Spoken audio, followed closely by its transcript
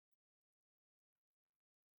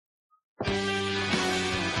What's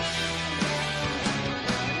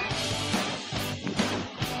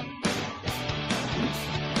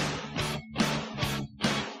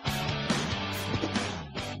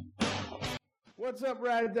up,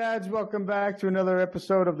 Rad Dads? Welcome back to another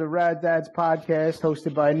episode of the Rad Dads podcast,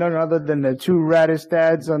 hosted by none other than the two raddest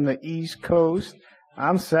dads on the East Coast.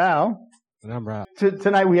 I'm Sal. And I'm Rob.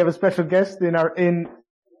 Tonight we have a special guest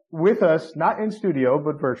with us, not in studio,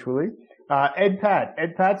 but virtually. Ed Pat.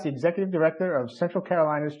 Ed Pat's the executive director of Central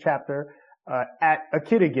Carolina's chapter at A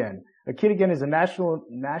Kid Again. A Kid Again is a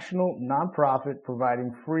national nonprofit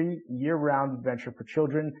providing free year-round adventure for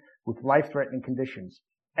children with life-threatening conditions.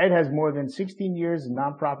 Ed has more than 16 years of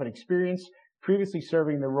nonprofit experience, previously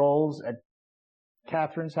serving the roles at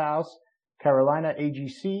Catherine's House, Carolina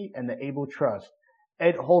AGC, and the Able Trust.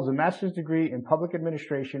 Ed holds a master's degree in public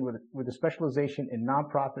administration with a specialization in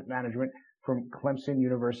nonprofit management from Clemson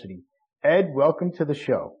University. Ed, welcome to the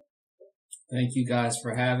show. Thank you guys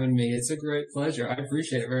for having me. It's a great pleasure. I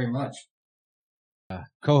appreciate it very much.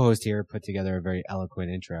 Co-host here put together a very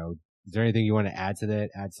eloquent intro. Is there anything you want to add to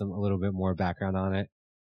that? Add a little bit more background on it?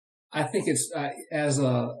 I think it's I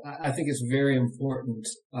think it's very important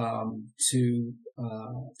to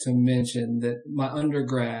mention that my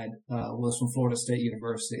undergrad was from Florida State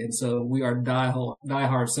University, and so we are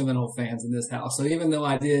diehard Seminole fans in this house. So even though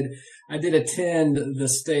I did attend the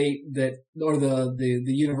state the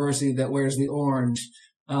university that wears the orange,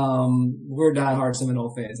 we're diehard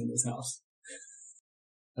Seminole fans in this house.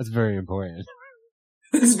 That's very important.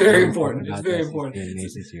 It's very important. It's very important.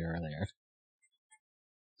 Earlier.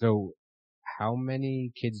 So, how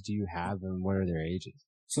many kids do you have, and what are their ages?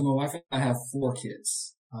 So my wife and I have 4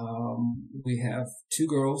 kids. We have 2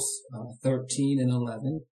 girls, 13 and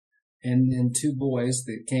 11, and then 2 boys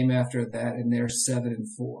that came after that, and they're 7 and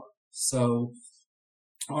 4. So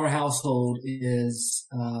our household is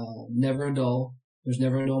never a dull. There's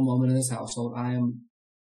never a dull moment in this household. I am,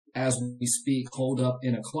 as we speak, holed up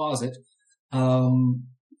in a closet.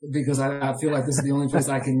 Because I feel like this is the only place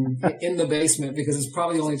I can, in the basement, because it's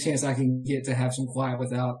probably the only chance I can get to have some quiet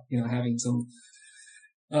without, having some,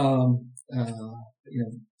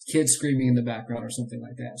 kids screaming in the background or something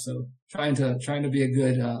like that. So trying to be a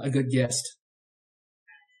good guest.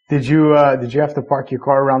 Did you have to park your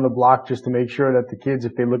car around the block just to make sure that the kids,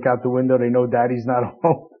 if they look out the window, they know daddy's not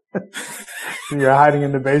home? You're hiding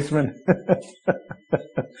in the basement.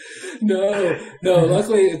 No.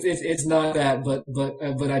 Luckily, it's not that. But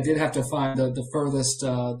I did have to find the furthest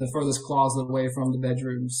closet away from the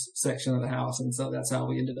bedrooms section of the house, and so that's how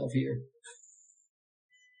we ended up here.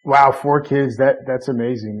 Wow, 4 kids. That's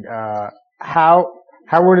amazing. How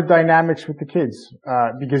were the dynamics with the kids?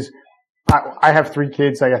 Because I have 3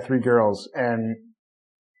 kids. I got 3 girls, and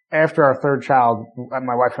after our 3rd child,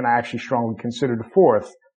 my wife and I actually strongly considered a 4th.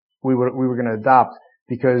 We were going to adopt,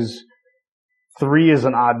 because 3 is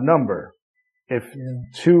an odd number. If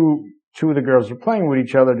two of the girls are playing with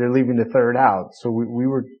each other, they're leaving the 3rd out. So we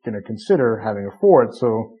were going to consider having a 4th.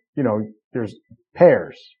 So, there's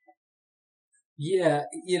pairs. Yeah.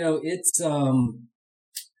 It's, I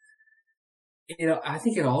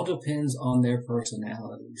think it all depends on their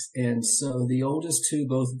personalities. And so the oldest 2,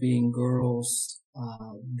 both being girls,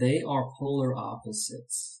 they are polar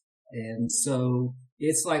opposites. And so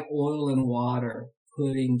it's like oil and water,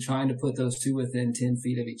 trying to put those 2 within 10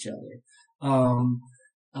 feet of each other.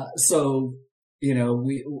 So, they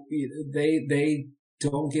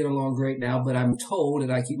don't get along great now, but I'm told,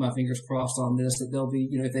 and I keep my fingers crossed on this, that they'll be,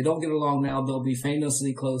 if they don't get along now, they'll be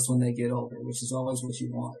famously close when they get older, which is always what you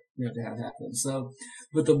want, to have happen. So,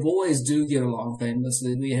 but the boys do get along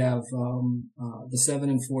famously. We have, the 7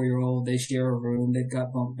 and 4-year-old, they share a room, they've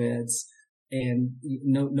got bunk beds, and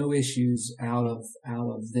no issues out of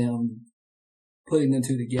them putting them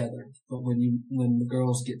 2 together. But when the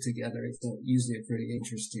girls get together, it's usually a pretty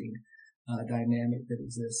interesting dynamic that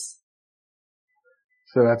exists.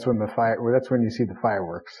 So that's when that's when you see the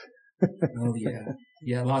fireworks. Oh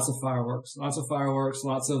yeah, lots of fireworks,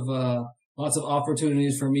 lots of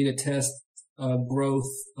opportunities for me to test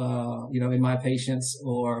growth, in my patience,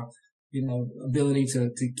 or ability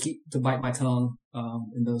to bite my tongue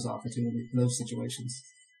in those opportunities, in those situations.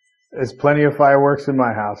 There's plenty of fireworks in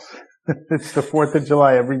my house. It's the 4th of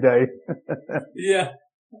July every day. Yeah.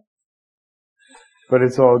 But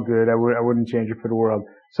it's all good. I wouldn't change it for the world.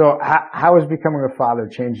 So how has becoming a father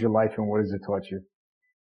changed your life, and what has it taught you?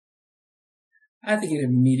 I think it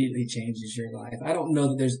immediately changes your life. I don't know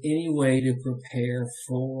that there's any way to prepare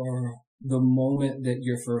for the moment that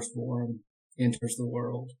your firstborn enters the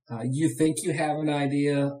world. You think you have an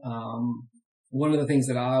idea. One of the things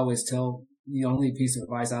that I always tell, the only piece of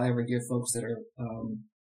advice I ever give folks that are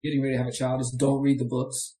getting ready to have a child is don't read the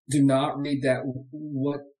books. Do not read that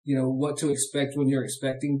what to expect when you're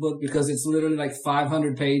expecting book, because it's literally like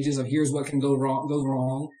 500 pages of here's what can go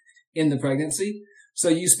wrong in the pregnancy. So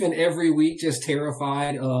you spend every week just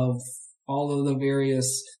terrified of all of the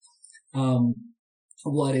various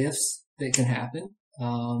what ifs that can happen.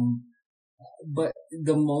 But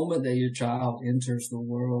the moment that your child enters the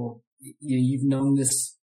world, you've known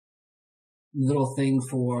this little thing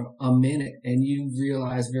for a minute, and you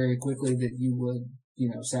realize very quickly that you would,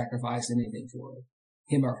 sacrifice anything for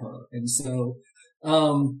him or her. And so,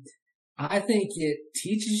 I think it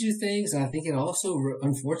teaches you things, and I think it also,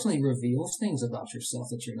 unfortunately, reveals things about yourself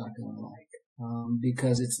that you're not going to like,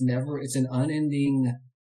 because it's an unending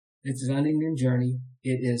journey.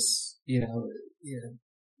 It is,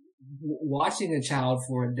 watching a child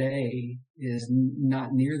for a day is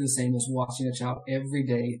not near the same as watching a child every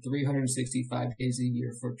day, 365 days a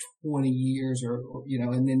year for 20 years or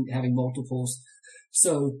and then having multiples.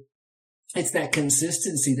 So it's that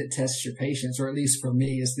consistency that tests your patience, or at least for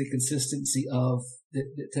me, is the consistency of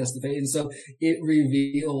that tests the patience. So it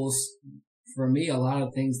reveals for me a lot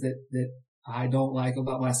of things that I don't like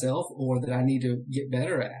about myself, or that I need to get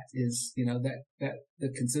better at, is, that the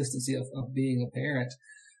consistency of being a parent.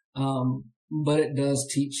 But it does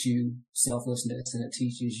teach you selflessness, and it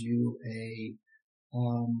teaches you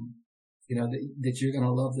that you're going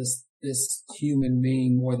to love this human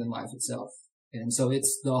being more than life itself. And so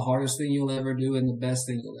it's the hardest thing you'll ever do and the best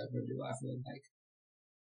thing you'll ever do, I feel like.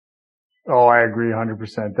 Oh, I agree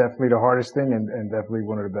 100%. Definitely the hardest thing and definitely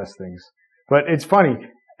one of the best things. But it's funny.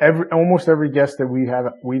 Almost every guest that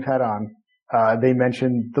we've had on, they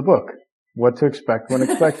mentioned the book, What to Expect When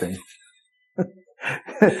Expecting.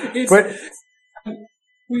 But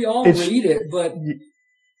we all read it, but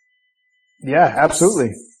yeah,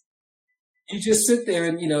 absolutely. You just sit there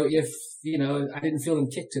and, if, I didn't feel them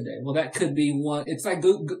kick today. Well, that could be one. It's like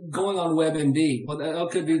going on WebMD. Well,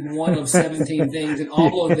 that could be one of 17 things, and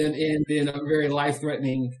all of them end in a very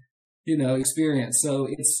life-threatening, experience. So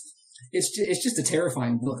it's just a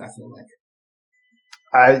terrifying book, I feel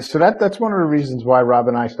like. So that's one of the reasons why Rob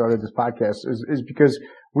and I started this podcast is because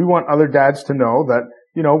we want other dads to know that,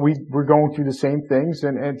 we're going through the same things,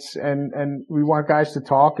 and we want guys to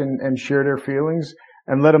talk and share their feelings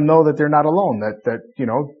and let them know that they're not alone, that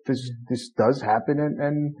this does happen,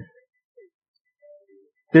 and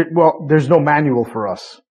there's no manual for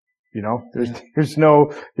us, there's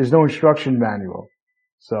no instruction manual.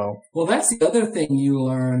 So. Well, that's the other thing you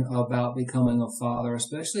learn about becoming a father,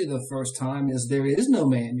 especially the first time, is there is no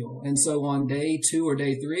manual. And so on day 2 or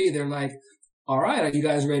day 3, they're like, all right, are you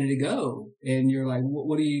guys ready to go? And you're like,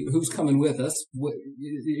 who's coming with us? Are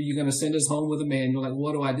you going to send us home with a manual? Like,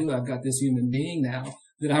 what do I do? I've got this human being now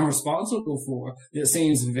that I'm responsible for that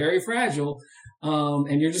seems very fragile.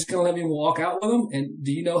 And you're just going to let me walk out with them? And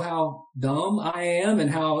do you know how dumb I am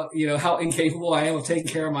and how incapable I am of taking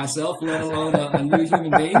care of myself, let alone a new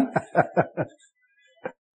human being?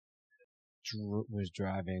 Was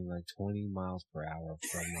driving like 20 miles per hour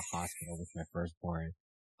from the hospital with my firstborn.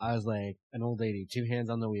 I was like an old lady, 2 hands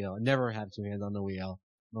on the wheel. I never have 2 hands on the wheel.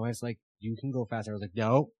 My wife's like, you can go faster. I was like,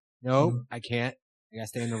 no, I can't. I gotta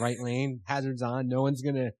stay in the right lane. Hazards on. No one's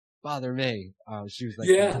gonna bother me. She was like,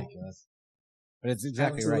 ridiculous. But it's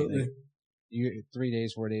exactly right. Like, 3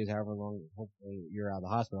 days, 4 days, however long, hopefully you're out of the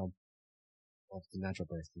hospital. Well, the natural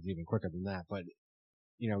birth is even quicker than that. But,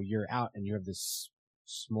 you're out and you have this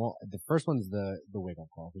the first one's the wake up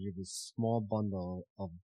call, but you have this small bundle of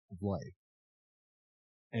life.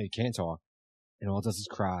 And it can't talk, and all it does is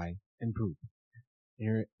cry and poop.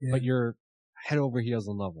 But you're head over heels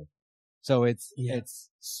in love with it. So it's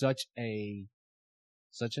such an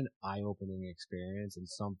eye-opening experience, and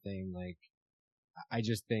something like, I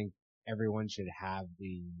just think everyone should have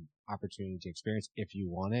the opportunity to experience if you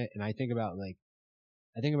want it. And I think about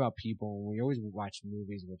people, we always watch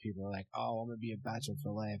movies where people are like, oh, I'm going to be a bachelor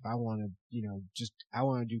for life. I want to, I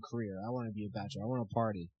want to do career. I want to be a bachelor. I want to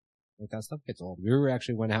party. Like, that stuff gets old. We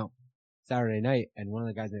actually went out Saturday night, and one of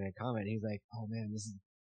the guys made a comment. He's like, oh man, this is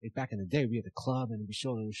like back in the day, we had the club and it'd be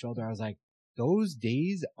shoulder to shoulder. I was like, those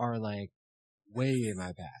days are like way in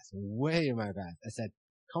my past. I said,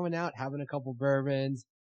 coming out, having a couple bourbons,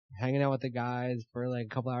 hanging out with the guys for like a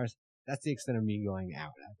couple hours. That's the extent of me going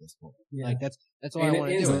out at this point. Yeah. Like that's all I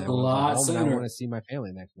want to do. A lot sooner. I want to see my family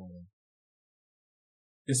next morning.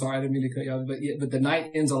 Sorry, I didn't mean to cut you off, but the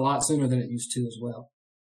night ends a lot sooner than it used to as well.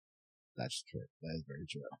 That's true. That is very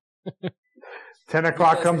true. 10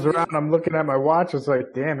 o'clock comes around, I'm looking at my watch. It's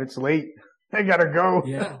like, damn, it's late. I gotta go.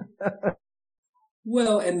 Yeah.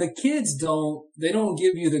 Well, and the kids don't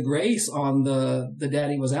give you the grace on the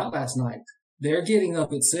daddy was out last night. they're getting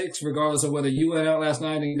up at 6, regardless of whether you went out last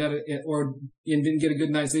night and didn't get a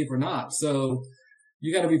good night's sleep or not. So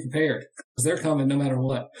you got to be prepared because they're coming no matter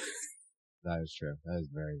what. That is true. That is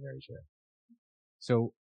very, very true.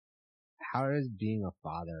 So how does being a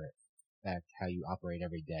father affect how you operate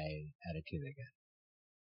every day at a kid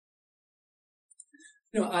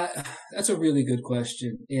again? That's a really good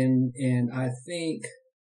question. And I think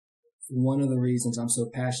one of the reasons I'm so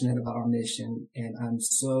passionate about our mission and I'm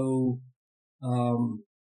so,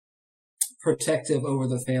 protective over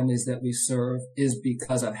the families that we serve is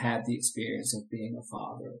because I've had the experience of being a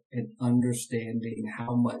father and understanding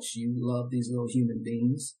how much you love these little human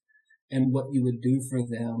beings and what you would do for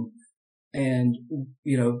them. And,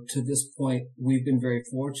 to this point, we've been very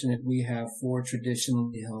fortunate. We have 4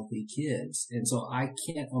 traditionally healthy kids. And so I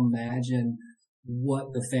can't imagine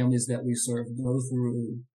what the families that we serve go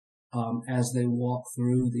through as they walk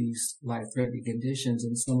through these life-threatening conditions.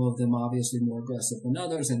 And some of them obviously more aggressive than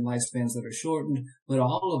others and lifespans that are shortened, but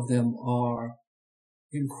all of them are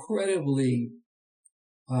incredibly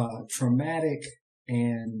traumatic,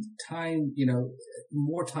 and time,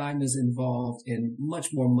 more time is involved and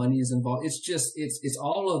much more money is involved. It's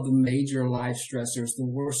all of the major life stressors, the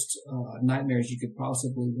worst nightmares you could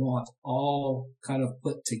possibly want, all kind of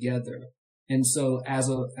put together. And so as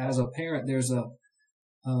a parent, there's an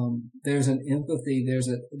empathy, there's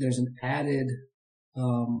an added,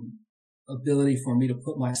 ability for me to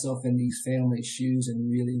put myself in these families' shoes and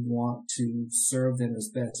really want to serve them as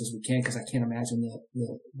best as we can, because I can't imagine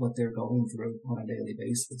what they're going through on a daily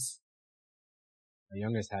basis. My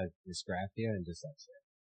youngest has dysgraphia and dyslexia.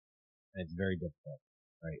 And it's very difficult,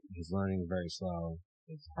 right? He's learning very slow.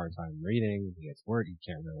 He has a hard time reading. He gets words. He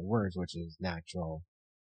can't remember words, which is a natural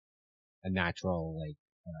a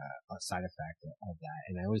side effect of that.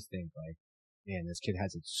 And I always think man, this kid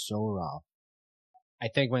has it so rough. I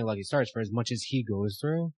thank my lucky stars for as much as he goes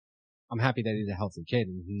through. I'm happy that he's a healthy kid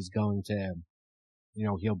and he's going to,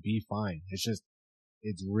 he'll be fine.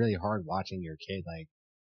 It's really hard watching your kid,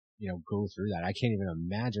 go through that. I can't even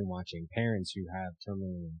imagine watching parents who have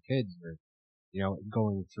terminally ill kids or,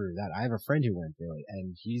 going through that. I have a friend who went through it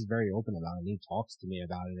and he's very open about it. And he talks to me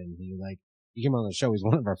about it and he came on the show. He's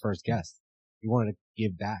one of our first guests. He wanted to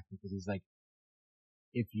give back because he's like,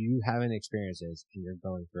 if you haven't experienced this and you're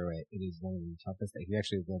going through it, it is one of the toughest things. He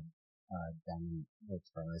actually lived down in North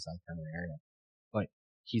Carolina, South Carolina area. But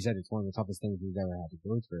he said it's one of the toughest things he's ever had to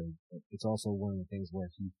go through. But it's also one of the things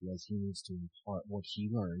where he feels he needs to impart what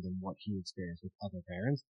he learned and what he experienced with other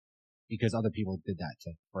parents, because other people did that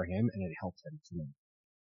for him and it helped him to learn.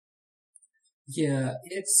 Yeah,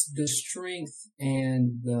 it's the strength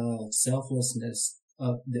and the selflessness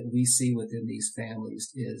that we see within these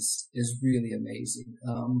families is really amazing.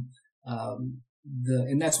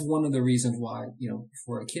 And that's one of the reasons why,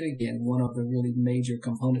 for a kid again, one of the really major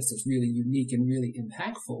components that's really unique and really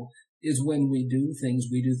impactful is when we do things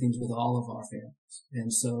with all of our families.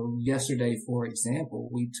 And so yesterday, for example,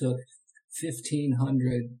 we took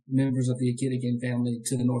 1,500 members of the Akidigan family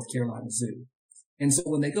to the North Carolina Zoo. And so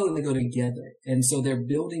when they go together. And so they're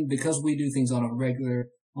building, because we do things on a regular,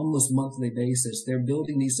 almost monthly basis, they're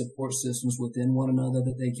building these support systems within one another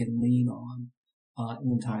that they can lean on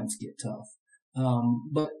when times get tough.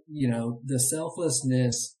 But the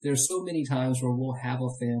selflessness, there's so many times where we'll have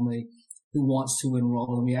a family who wants to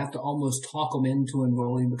enroll and we have to almost talk them into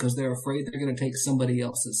enrolling because they're afraid they're going to take somebody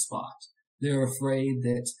else's spot. They're afraid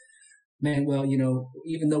that,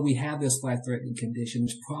 even though we have this life-threatening condition,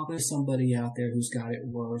 there's probably somebody out there who's got it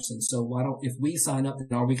worse. And so if we sign up,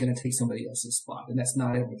 then are we going to take somebody else's spot? And that's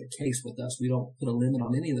not ever the case with us. We don't put a limit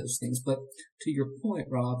on any of those things. But to your point,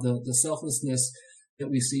 Rob, the selflessness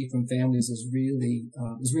that we see from families is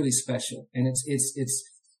really special. And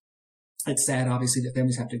it's sad, obviously, that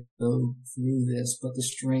families have to go through this, but the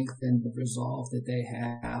strength and the resolve that they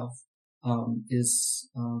have, is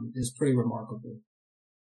pretty remarkable.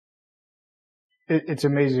 It's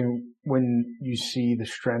amazing when you see the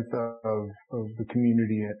strength of the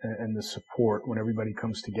community and the support when everybody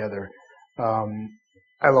comes together.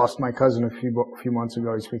 I lost my cousin a few months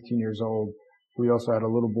ago. He's 15 years old. We also had a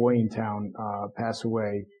little boy in town pass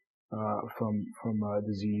away from a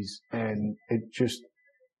disease, and it just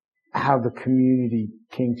how the community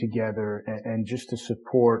came together and just to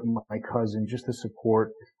support my cousin, just to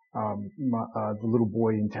support the little boy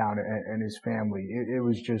in town and his family. It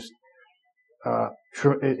was just.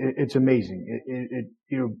 It's amazing.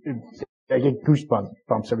 I get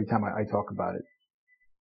goosebumps every time I talk about it.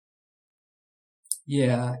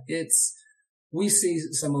 Yeah, we see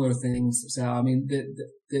similar things, Sal. I mean,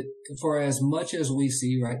 that for as much as we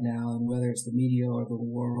see right now, and whether it's the media or the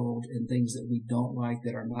world and things that we don't like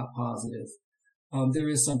that are not positive, there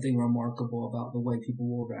is something remarkable about the way people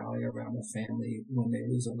will rally around a family when they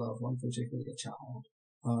lose a loved one, particularly a child.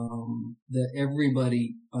 That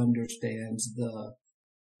everybody understands the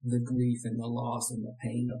grief and the loss and the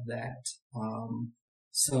pain of that.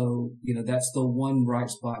 So, that's the one bright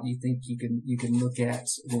spot you think you can look at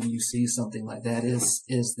when you see something like that is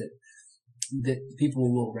that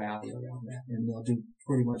people will rally around that and they'll do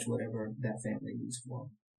pretty much whatever that family needs for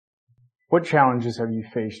them. What challenges have you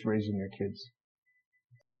faced raising your kids?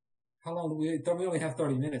 How long do we only have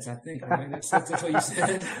 30 minutes, I think, right? That's what you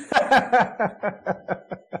said.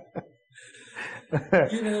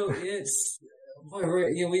 It's,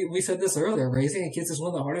 we said this earlier, raising a kid is one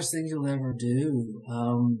of the hardest things you'll ever do.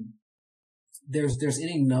 There's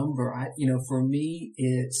any number, for me,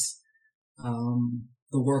 it's,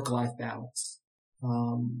 the work-life balance.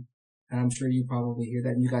 And I'm sure you probably hear that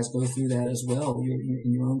and you guys go through that as well. You're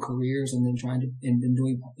in your own careers and then and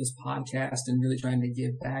doing this podcast and really trying to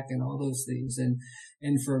give back and all those things. And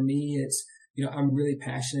for me, it's, I'm really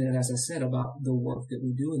passionate, as I said, about the work that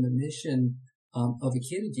we do and the mission, of a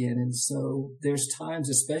kid again. And so there's times,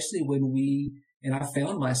 especially and I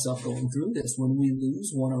found myself going through this, when we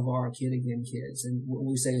lose one of our kid again kids, and what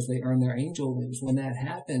we say is they earn their angel wings. When that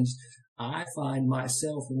happens, I find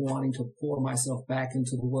myself wanting to pour myself back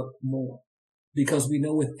into the work more, because we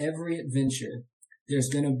know with every adventure, there's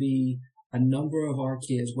going to be a number of our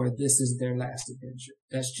kids where this is their last adventure.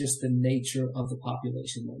 That's just the nature of the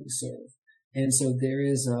population that we serve. And so there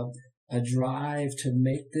is a drive to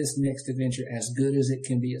make this next adventure as good as it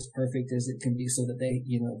can be, as perfect as it can be, so that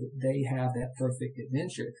they have that perfect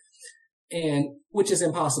adventure. And which is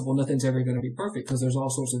impossible. Nothing's ever going to be perfect because there's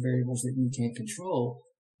all sorts of variables that you can't control.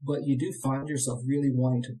 But you do find yourself really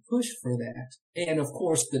wanting to push for that. And of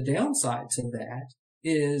course, the downside to that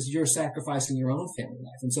is you're sacrificing your own family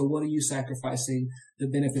life. And so what are you sacrificing the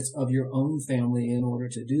benefits of your own family in order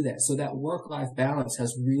to do that? So that work-life balance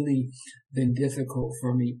has really been difficult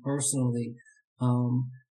for me personally.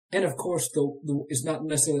 And of course, it's not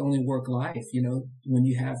necessarily only work life. When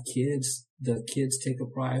you have kids, the kids take a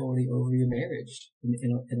priority over your marriage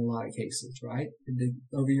in a lot of cases, right?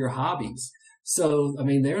 Over your hobbies. So,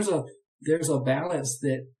 there's a balance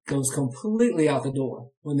that goes completely out the door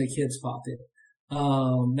when the kids pop in.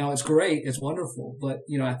 Now it's great. It's wonderful. But,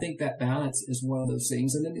 I think that balance is one of those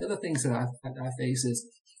things. And then the other things that I face is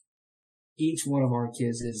each one of our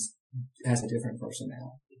kids has a different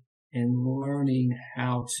personality, and learning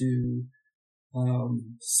how to,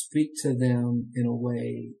 speak to them in a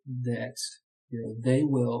way that, they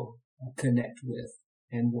will connect with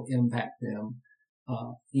and will impact them,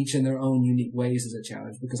 each in their own unique ways is a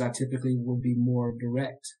challenge, because I typically will be more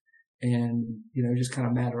direct and, just kind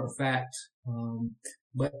of matter of fact.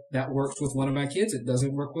 But that works with one of my kids. It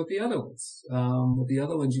doesn't work with the other ones. With the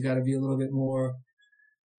other ones, you got to be a little bit more,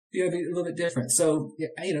 you got to be a little bit different. So,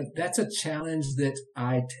 that's a challenge that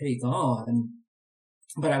I take on,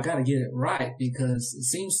 but I've got to get it right, because it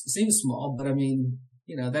seems small, but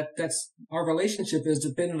that's our relationship is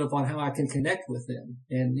dependent upon how I can connect with them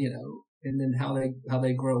and, and then how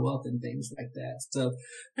they grow up and things like that. So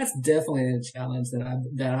that's definitely a challenge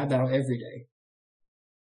that I battle every day.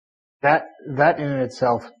 That in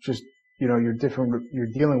itself, just, you're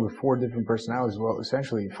dealing with 4 different personalities. Well,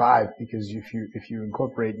 essentially 5, because if you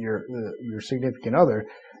incorporate your significant other,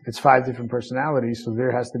 it's 5 different personalities. So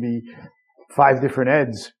there has to be 5 different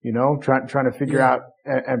Eds, trying to figure out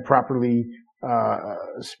and properly,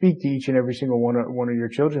 speak to each and every single one of your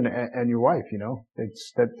children and your wife,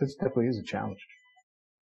 that definitely is a challenge.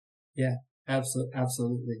 Yeah,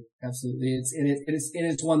 absolutely.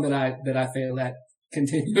 It's one that I fail at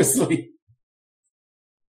continuously.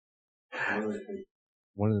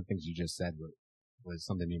 One of the things you just said was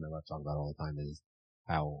something me and my wife talk about all the time, is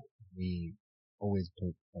how we always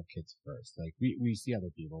put our kids first. Like we see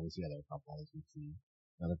other people, we see other couples, we see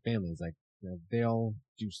other families, like, they'll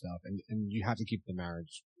do stuff and you have to keep the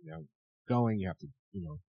marriage, going. You have to,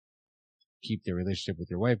 keep the relationship with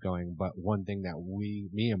your wife going. But one thing that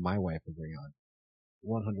me and my wife agree on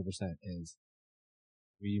 100% is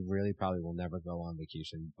we really probably will never go on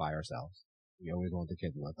vacation by ourselves. We always want the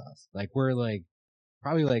kids with us. Like, we're like,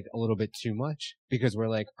 probably like a little bit too much, because we're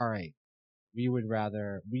like, all right, we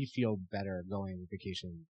feel better going on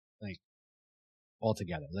vacation, like, all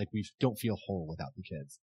together. Like, we don't feel whole without the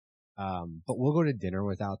kids. But we'll go to dinner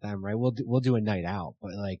without them, right? We'll do a night out,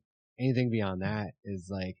 but like anything beyond that is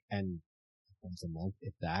like, and once a month,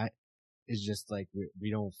 if that, is just like,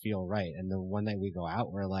 we don't feel right. And the one night we go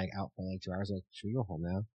out, we're like out for like 2 hours, like, should we go home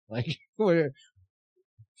now? Like, what are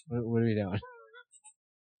we doing?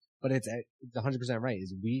 But it's 100% right,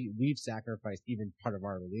 is we've sacrificed even part of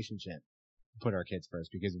our relationship put our kids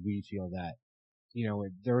first because we feel that,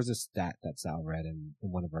 there was a stat that Sal read in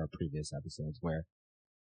one of our previous episodes where,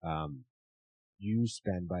 you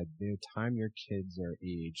spend by the time your kids are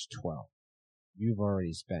age 12, you've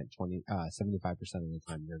already spent 75% of the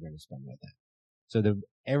time you're going to spend with them. So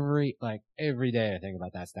every day I think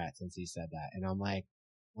about that stat since he said that. And I'm like,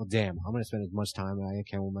 well, damn, I'm going to spend as much time as I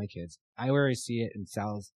can with my kids. I already see it in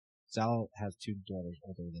Sal has two daughters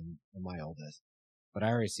older than my oldest. But I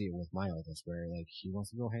already see it with my oldest where like he wants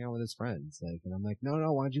to go hang out with his friends. Like, and I'm like,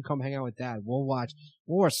 no, why don't you come hang out with dad? We'll watch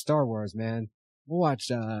Star Wars, man. We'll watch,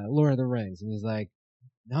 Lord of the Rings. And he's like,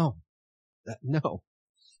 no.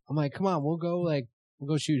 I'm like, come on, we'll go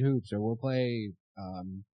shoot hoops or we'll play,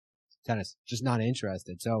 tennis. Just not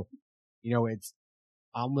interested. So,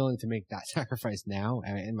 I'm willing to make that sacrifice now,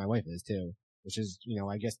 and my wife is too, which is,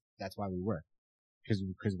 I guess that's why we work, because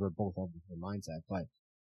we're both of the mindset. But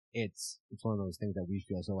it's one of those things that we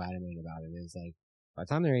feel so adamant about it is like, by the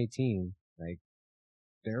time they're 18, like,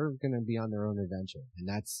 they're gonna be on their own adventure, and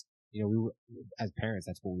that's, we as parents,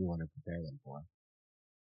 that's what we want to prepare them for.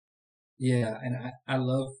 Yeah, and I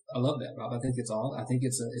love that, Rob. I think it's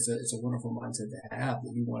a wonderful mindset to have,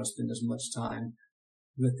 that you want to spend as much time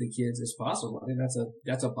with the kids as possible. I think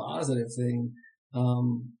that's a positive thing.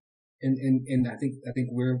 And I think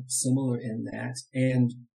we're similar in that.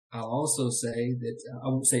 And I'll also say that I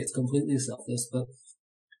won't say it's completely selfless, but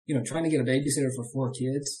trying to get a babysitter for 4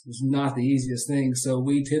 kids is not the easiest thing. So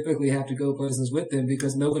we typically have to go places with them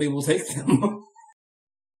because nobody will take them.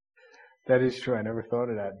 That is true. I never thought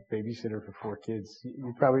of that. Babysitter for 4 kids.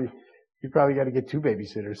 You probably got to get 2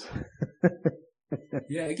 babysitters.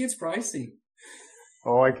 Yeah, it gets pricey.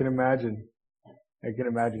 Oh, I can imagine.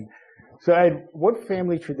 So, Ed, what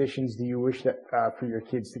family traditions do you wish that for your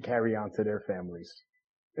kids to carry on to their families?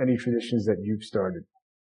 Any traditions that you've started?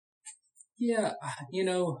 Yeah,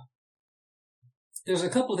 there's a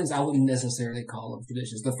couple of things I wouldn't necessarily call them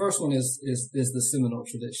traditions. The first one is the Seminole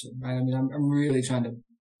tradition, right? I mean, I'm really trying to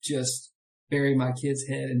just bury my kid's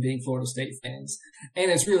head in being Florida State fans, and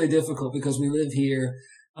it's really difficult because we live here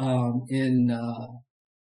in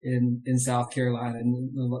South Carolina, in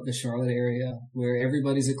the Charlotte area, where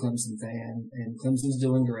everybody's a Clemson fan, and Clemson's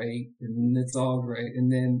doing great, and it's all great.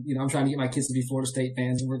 And then, I'm trying to get my kids to be Florida State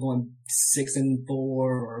fans, and we're going 6-4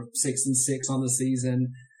 or 6-6 on the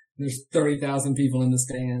season. There's 30,000 people in the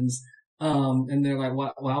stands. And they're like,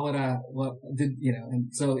 why would I,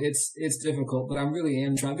 and so it's difficult, but I really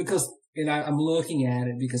am trying I'm looking at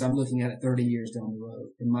it because I'm looking at it 30 years down the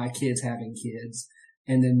road, and my kids having kids.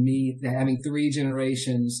 And then me having 3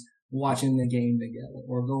 generations watching the game together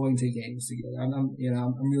or going to games together. I'm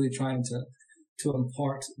really trying to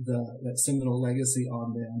impart that Seminole legacy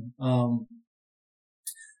on them.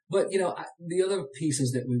 But the other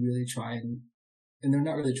pieces that we really try and they're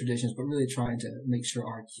not really traditions, but really trying to make sure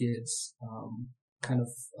our kids,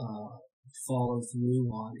 follow through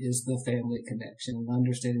on is the family connection and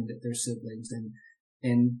understanding that they're siblings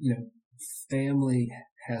and family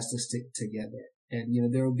has to stick together. And,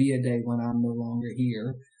 there will be a day when I'm no longer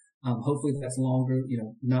here. Hopefully that's longer,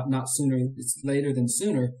 not sooner. It's later than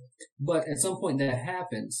sooner. But at some point that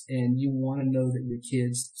happens, and you want to know that your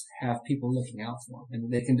kids have people looking out for them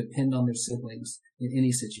and they can depend on their siblings in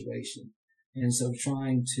any situation. And so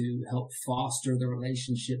trying to help foster the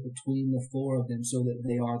relationship between the 4 of them so that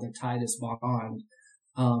they are the tightest bond,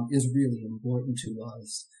 is really important to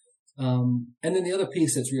us. And then the other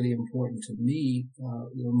piece that's really important to me,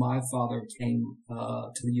 my father came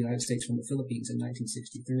to the United States from the Philippines in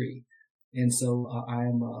 1963. And so I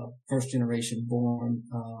am a first generation born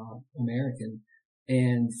American.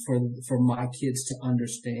 And for my kids to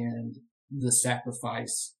understand the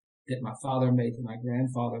sacrifice that my father made, that my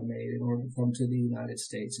grandfather made in order to come to the United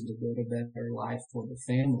States and to build a better life for the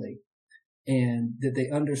family, and that they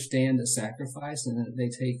understand the sacrifice and that they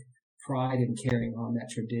take pride in carrying on that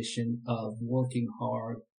tradition of working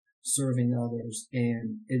hard, serving others,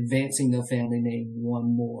 and advancing the family name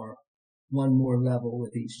one more level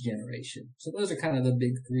with each generation. So those are kind of the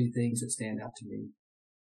big 3 things that stand out to me.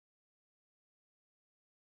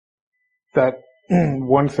 That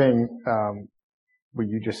one thing, what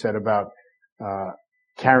you just said about,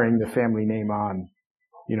 carrying the family name on,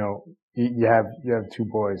 you have 2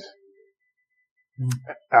 boys.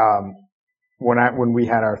 When we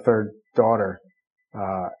had our 3rd daughter,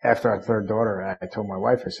 after our 3rd daughter, I told my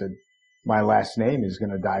wife, I said, my last name is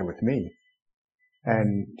going to die with me.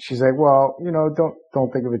 And she's like, well,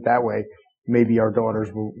 don't think of it that way. Maybe our daughters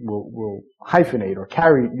will hyphenate or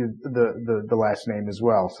carry the last name as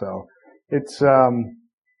well. So it's,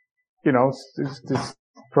 it's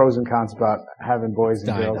pros and cons about having boys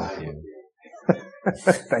and girls.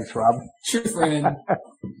 Thanks, Rob. Sure, friend.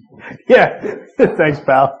 Yeah. Thanks,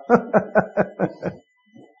 pal.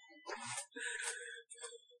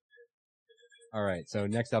 All right. So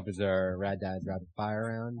next up is our Rad Dad's Rapid Fire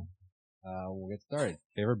round. We'll get started.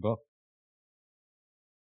 Favorite book?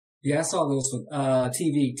 Yeah, I saw this one.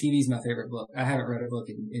 TV's my favorite book. I haven't read a book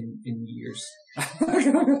in years.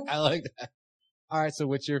 I like that. All right. So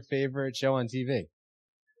what's your favorite show on TV?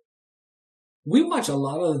 We watch a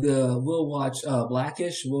lot of we'll watch,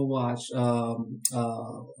 Blackish. We'll watch, gosh,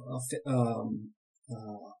 no,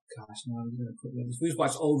 I'm gonna put this. We just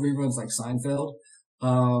watch old reruns like Seinfeld.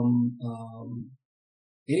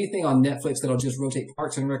 Anything on Netflix that'll just rotate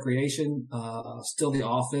Parks and Recreation, still The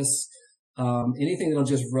Office, anything that'll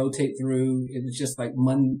just rotate through. It's just like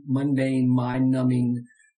mundane, mind numbing,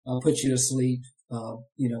 put you to sleep,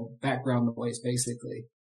 background noise basically.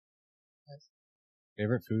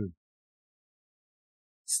 Favorite food?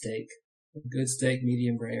 Steak. Good steak,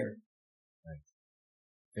 medium rare. Nice.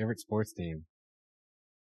 Favorite sports team?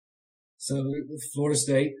 So Florida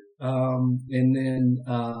State, and then,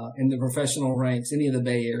 in the professional ranks, any of the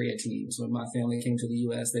Bay Area teams. When my family came to the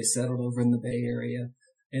U.S., they settled over in the Bay Area.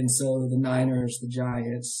 And so the Niners, the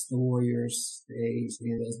Giants, the Warriors, the A's,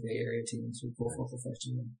 any of those Bay Area teams we pull for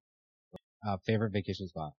professional. Favorite vacation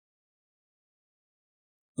spot?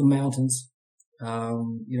 The mountains.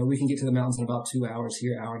 We can get to the mountains in about 2 hours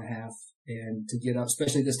here, hour and a half. And to get up,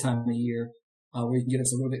 especially this time of the year, where you can get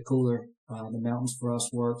us a little bit cooler. The mountains for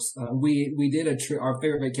us works. We did our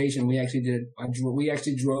favorite vacation. We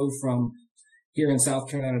actually drove from here in South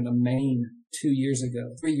Carolina to Maine 3 years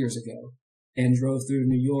ago, and drove through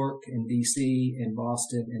New York and DC and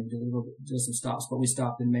Boston and did some stops. But we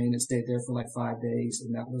stopped in Maine and stayed there for like 5 days,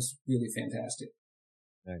 and that was really fantastic.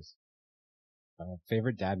 Nice.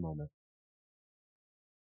 Favorite dad moment?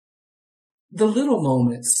 The little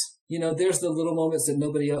moments. There's the little moments that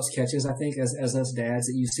nobody else catches. I think as us dads,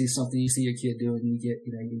 that you see something, you see your kid do it, and you get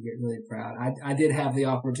really proud. I did have the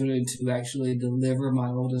opportunity to actually deliver my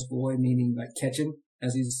oldest boy, meaning like catch him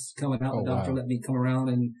as he's coming out. The doctor let me come around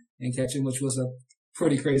and catch him, which was a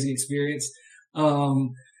pretty crazy experience.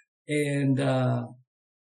 And then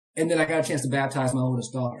I got a chance to baptize my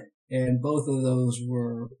oldest daughter. And both of those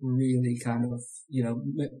were really kind of,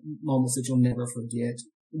 moments that you'll never forget.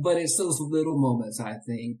 But it's those little moments, I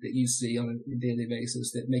think, that you see on a daily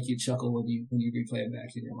basis that make you chuckle when you replay it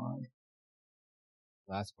back in your mind.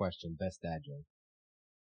 Last question. Best dad joke?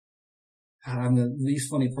 I'm the least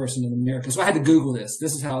funny person in America. So I had to Google this.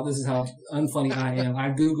 This is how unfunny I am.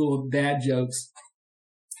 I Googled dad jokes.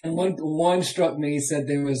 And one struck me. He said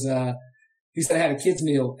he said I had a kid's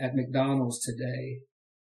meal at McDonald's today.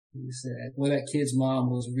 He said, well, that kid's mom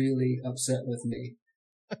was really upset with me.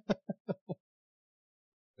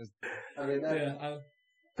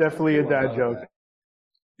 Definitely a dad joke.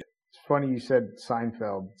 It's funny you said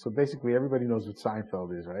Seinfeld. So basically everybody knows what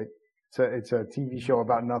Seinfeld is, right? It's a TV show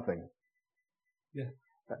about nothing. Yeah.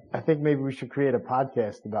 I think maybe we should create a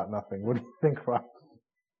podcast about nothing. What do you think, Rob?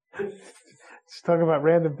 Just talking about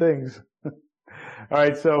random things. All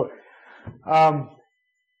right. So,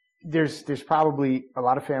 there's probably a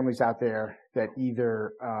lot of families out there that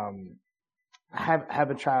either,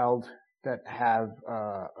 have a child that have,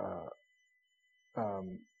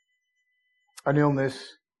 an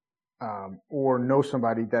illness, or know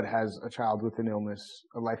somebody that has a child with an illness,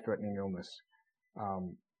 a life-threatening illness.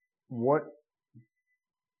 What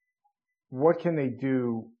can they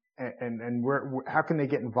do, and how can they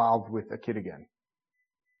get involved with A Kid Again?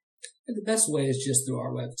 The best way is just through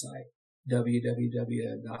our website,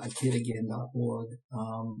 www.akidagain.org.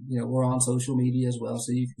 We're on social media as well,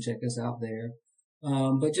 so you can check us out there.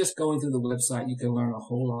 But just going through the website, you can learn a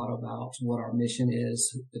whole lot about what our mission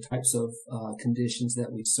is, the types of conditions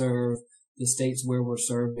that we serve, the states where we're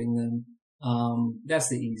serving them. That's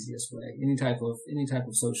the easiest way. Any type of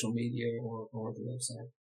social media or the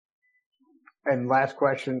website. And last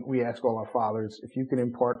question we ask all our fathers: if you can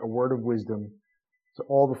impart a word of wisdom to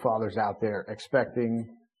all the fathers out there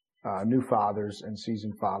expecting new fathers and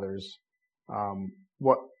seasoned fathers,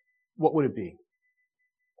 what would it be?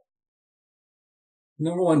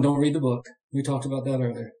 Number one, don't read the book. We talked about that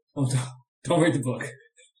earlier. Don't read the book.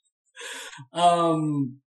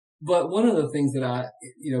 But one of the things that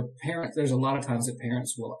parents, there's a lot of times that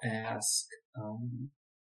parents will ask,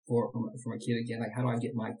 from a kid again, like, how do I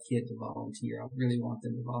get my kid to volunteer? I really want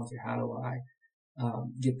them to volunteer. How do I,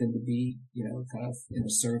 get them to be, kind of in a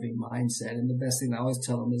serving mindset? And the best thing I always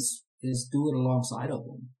tell them is do it alongside of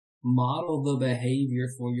them. Model the behavior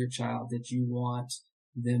for your child that you want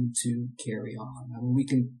them to carry on. I mean, we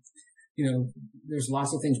can, there's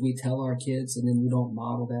lots of things we tell our kids and then we don't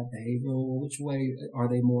model that behavior. Well, which way are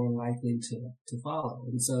they more likely to follow?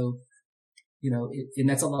 And so, and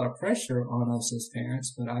that's a lot of pressure on us as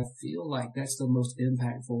parents, but I feel like that's the most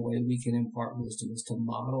impactful way we can impart wisdom is to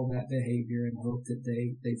model that behavior and hope that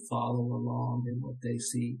they follow along in what they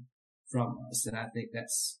see from us. And I think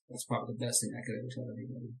that's probably the best thing I could ever tell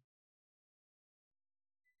anybody.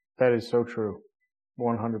 That is so true.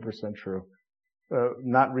 100% true.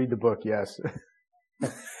 Not read the book, yes.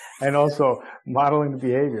 And also modeling the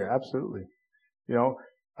behavior, absolutely.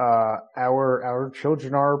 Our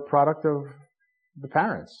children are a product of the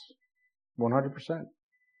parents, 100%.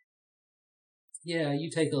 Yeah,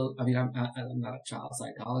 I'm not a child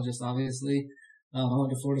psychologist, obviously. I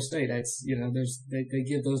went to Florida State. That's, they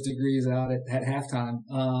give those degrees out at halftime.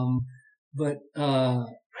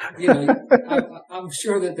 I'm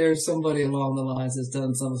sure that there's somebody along the lines that's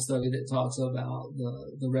done some study that talks about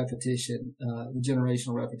the repetition, the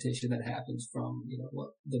generational repetition that happens from,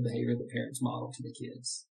 what the behavior the parents model to the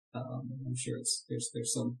kids. I'm sure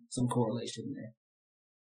there's some correlation there.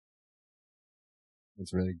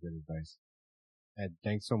 That's really good advice. Ed,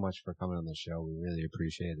 thanks so much for coming on the show. We really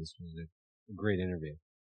appreciate it. This was a great interview.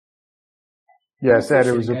 Yes, Ed,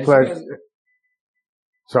 it was a pleasure.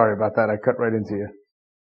 Sorry about that. I cut right into you.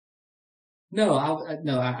 No,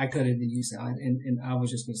 I cut into you, Sal, and I was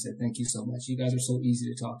just going to say thank you so much. You guys are so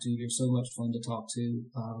easy to talk to. You're so much fun to talk to,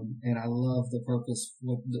 and I love the purpose,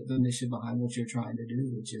 the mission behind what you're trying to do,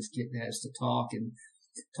 which is get dads to talk and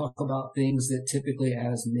talk about things that typically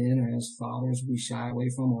as men or as fathers we shy away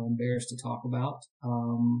from or embarrassed to talk about.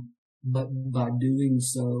 But by doing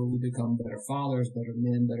so, we become better fathers, better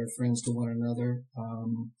men, better friends to one another.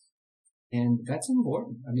 And that's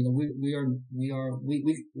important. I mean, we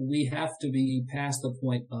have to be past the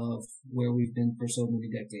point of where we've been for so many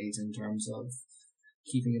decades in terms of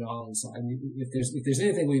keeping it all inside. If there's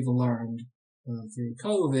anything we've learned, through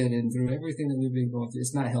COVID and through everything that we've been going through,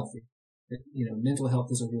 it's not healthy. Mental health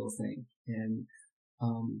is a real thing. And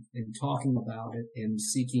talking about it and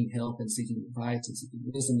seeking help and seeking advice and seeking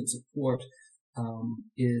wisdom and support,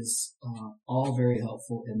 is, all very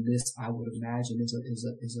helpful. And this, I would imagine,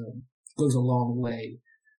 goes a long way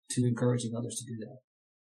to encouraging others to do that.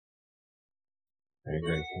 I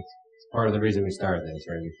agree. It's part of the reason we started this,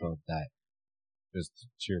 right? We felt that, just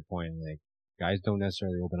to your point, like, guys don't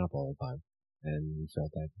necessarily open up all the time. And we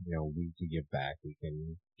felt that, we can give back. We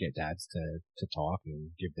can get dads to talk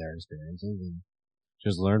and give their experiences and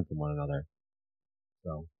just learn from one another.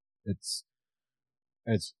 So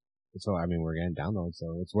we're getting downloads,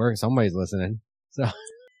 so it's working. Somebody's listening. So.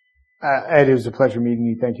 Ed, it was a pleasure meeting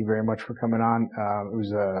you. Thank you very much for coming on. It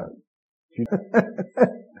was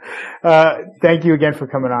thank you again for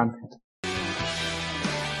coming on.